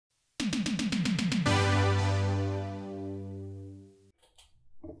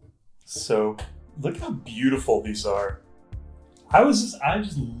So look how beautiful these are. I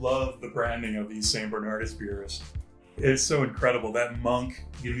just love the branding of these St Bernardus beers. It's so incredible. That monk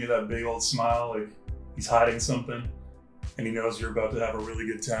giving you that big old smile, like he's hiding something and he knows you're about to have a really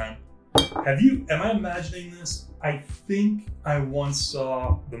good time. Am I imagining this? I think I once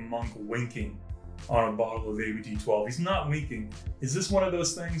saw the monk winking on a bottle of Ep.3. He's not winking. Is this one of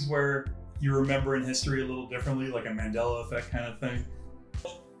those things where you remember in history a little differently, like a Mandela effect kind of thing?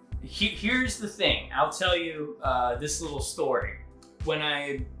 Here's the thing. I'll tell you this little story. When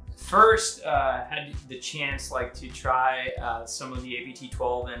I first had the chance to try some of the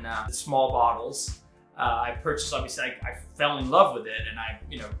Ep.3 in the small bottles, I purchased, obviously, I fell in love with it and I,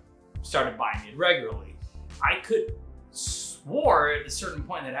 started buying it regularly. I could swore at a certain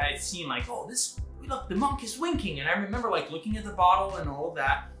point that I had seen oh, look, the monk is winking. And I remember looking at the bottle and all of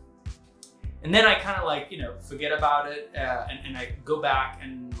that. And then I kind of forget about it and I go back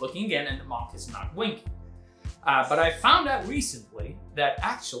and looking again and the monk is not winking. But I found out recently that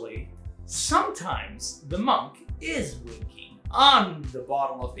actually sometimes the monk is winking on the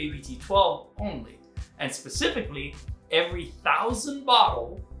bottle of Ep.3 only. And specifically, every 1,000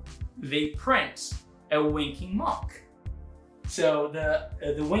 bottle, they print a winking monk. So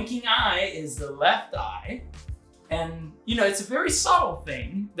the winking eye is the left eye. And, it's a very subtle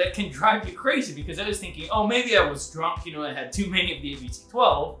thing that can drive you crazy because I was thinking, oh, maybe I was drunk, I had too many of the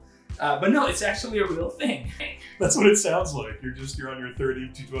Ep.3. But no, it's actually a real thing. That's what it sounds like. You're on your third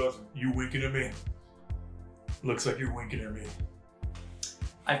Ep.3. You winking at me? Looks like you're winking at me.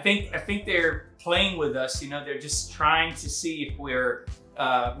 I think they're playing with us. They're just trying to see if we're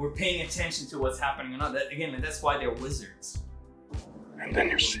paying attention to what's happening or not. Again, that's why they're wizards. And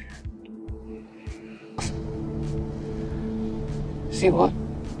then you see it. See what?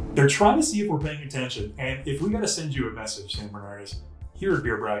 They're trying to see if we're paying attention. And if we got to send you a message, St Bernardus, here at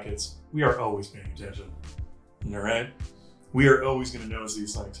Beer Brackets, we are always paying attention. All right? We are always going to notice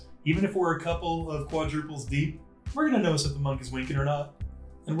these things. Even if we're a couple of quadruples deep, we're going to notice if the monk is winking or not.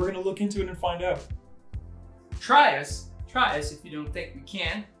 And we're going to look into it and find out. Try us if you don't think we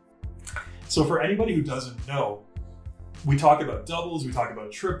can. So for anybody who doesn't know, we talk about doubles, we talk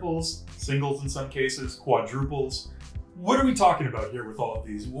about triples, singles in some cases, quadruples. What are we talking about here with all of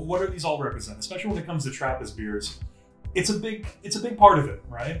these? What do these all represent? Especially when it comes to Trappist beers. It's a big part of it,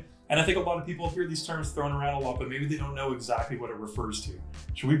 right? And I think a lot of people hear these terms thrown around a lot, but maybe they don't know exactly what it refers to.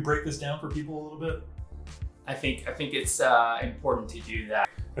 Should we break this down for people a little bit? I think it's important to do that.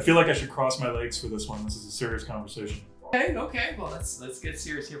 I feel like I should cross my legs for this one. This is a serious conversation. Okay. Well, let's get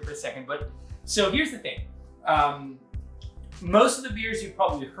serious here for a second. But so here's the thing. Most of the beers you've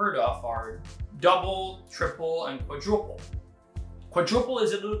probably heard of are double, triple, and quadruple. Quadruple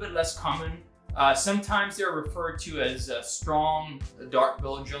is a little bit less common. Sometimes they're referred to as strong, dark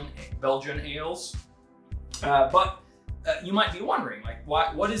Belgian ales. But you might be wondering,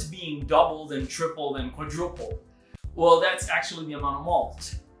 what is being doubled and tripled and quadrupled? Well, that's actually the amount of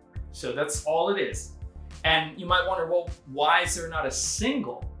malt. So that's all it is. And you might wonder, well, why is there not a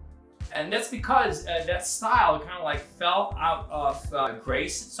single? And that's because that style kind of fell out of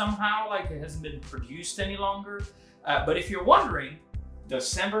grace somehow, it hasn't been produced any longer. But if you're wondering, does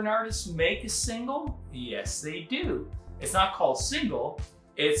St Bernardus make a single? Yes, they do. It's not called single,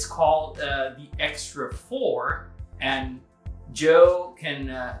 it's called the Ep.4, and Joe can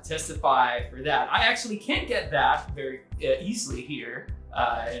testify for that. I actually can't get that very easily here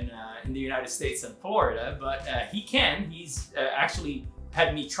in the United States and Florida, but he can. He's actually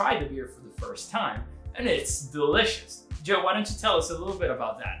had me try the beer for the first time, and it's delicious. Joe, why don't you tell us a little bit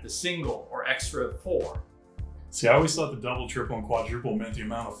about that, the single or Ep.4? See, I always thought the double, triple, and quadruple meant the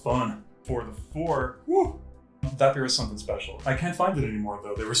amount of fun. For the 4, whew, that beer is something special. I can't find it anymore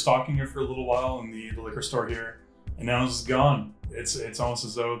though. They were stocking it for a little while in the liquor store here, and now it's gone. It's almost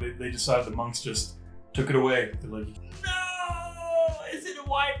as though they decided the monks just took it away. They're like, no, is it a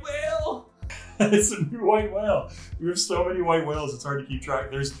white whale? It's a new white whale. We have so many white whales, it's hard to keep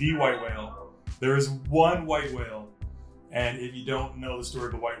track. There's the white whale. There is one white whale. And if you don't know the story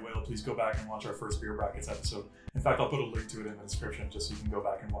of the white whale, please go back and watch our first Beer Brackets episode. In fact, I'll put a link to it in the description just so you can go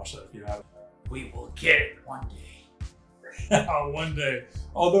back and watch that if you haven't. We will get it one day. One day.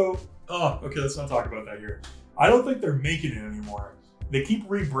 Although, okay, let's not talk about that here. I don't think they're making it anymore. They keep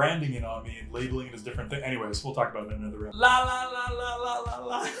rebranding it on me and labeling it as different things. Anyways, we'll talk about that in another round. La la la la la la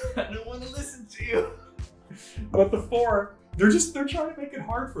la. I don't want to listen to you. But the 4, they're trying to make it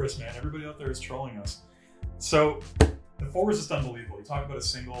hard for us, man. Everybody out there is trolling us. So the 4 was just unbelievable. You talk about a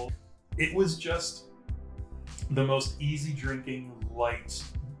single. It was just the most easy drinking, light,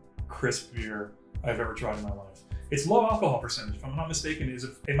 crisp beer I've ever tried in my life. its low alcohol percentage, if I'm not mistaken, it's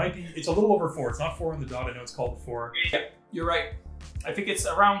a little over 4. It's not 4 on the dot. I know it's called 4. Yeah, you're right. I think it's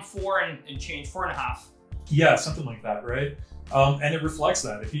around 4 and change, 4.5. Yeah, something like that, right? And it reflects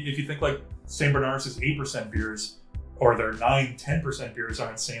that. If you think like St Bernardus' 8% beers, or their 9-10% beers are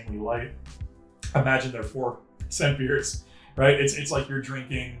insanely light, imagine their 4% beers, right? It's like you're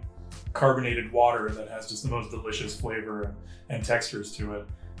drinking carbonated water that has just the most delicious flavor and textures to it.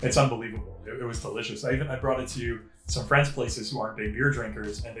 It's unbelievable. It was delicious. I brought it to some friends' places who aren't big beer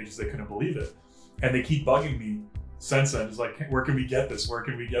drinkers, and they couldn't believe it. And they keep bugging me since then. It's like, where can we get this? Where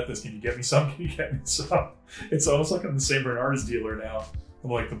can we get this? Can you get me some? Can you get me some? It's almost like I'm the St Bernardus dealer now.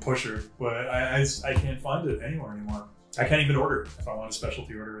 I'm like the pusher, but I can't find it anywhere anymore. I can't even order it if I want a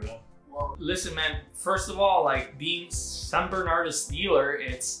specialty order it now. Well, listen, man, first of all, like being St Bernardus dealer,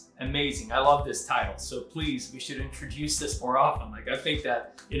 it's amazing. I love this title. So please, we should introduce this more often. Like, I think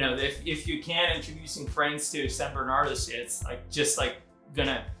that, you know, if you can, introducing friends to St Bernardus, it's like just like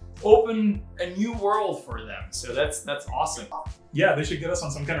gonna open a new world for them. So that's awesome. Yeah, they should get us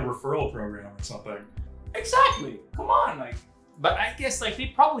on some kind of referral program or something. Exactly. Come on, like. But I guess like they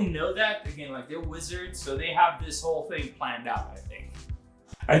probably know that. Again, like they're wizards, so they have this whole thing planned out, I think.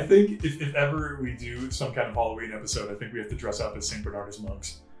 I think if ever we do some kind of Halloween episode, I think we have to dress up as St Bernardus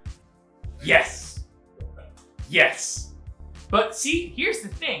monks. Yes. Yes. But see, here's the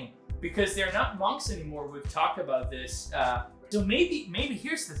thing. Because they're not monks anymore, we've talked about this. So maybe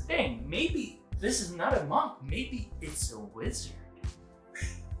here's the thing. Maybe this is not a monk. Maybe it's a wizard.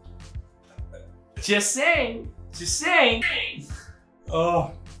 Just saying. Just saying.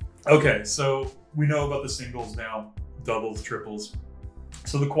 Oh, okay. So we know about the singles now, doubles, triples.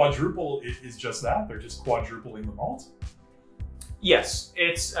 So the quadruple is just that. They're just quadrupling the malt. Yes,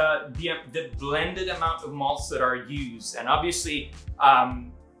 it's the blended amount of malts that are used, and obviously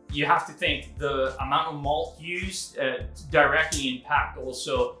you have to think the amount of malt used directly impact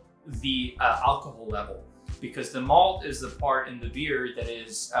also the alcohol level, because the malt is the part in the beer that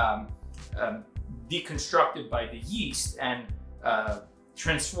is deconstructed by the yeast and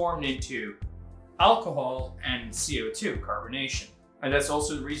transformed into alcohol and CO2, carbonation. And that's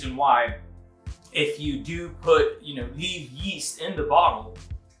also the reason why if you do put, leave yeast in the bottle,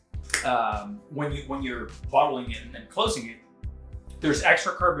 when you're bottling it and then closing it, there's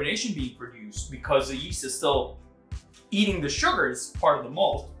extra carbonation being produced because the yeast is still eating the sugars, part of the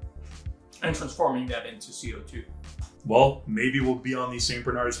malt, and transforming that into CO2. Well, maybe we'll be on the St.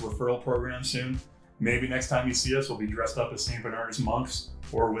 Bernardus referral program soon. Maybe next time you see us, we'll be dressed up as St. Bernardus monks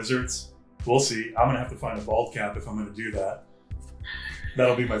or wizards. We'll see. I'm gonna have to find a bald cap if I'm gonna do that.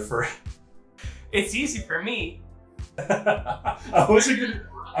 That'll be my first. It's easy for me. I wasn't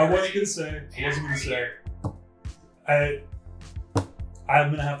gonna say. I'm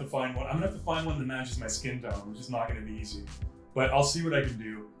gonna have to find one. I'm gonna have to find one that matches my skin tone, which is not gonna be easy. But I'll see what I can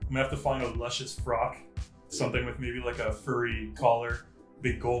do. I'm gonna have to find a luscious frock, something with maybe like a furry collar,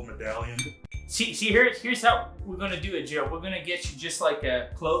 big gold medallion. See, here's how we're gonna do it, Joe. We're gonna get you just like a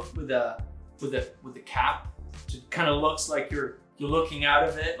cloak with a cap. It kind of looks like you're looking out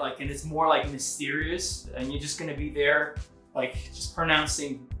of it, like, and it's more like mysterious, and you're just gonna be there, like, just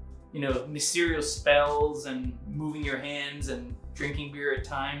pronouncing, mysterious spells and moving your hands and drinking beer at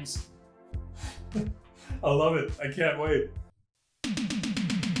times. I love it. I can't wait.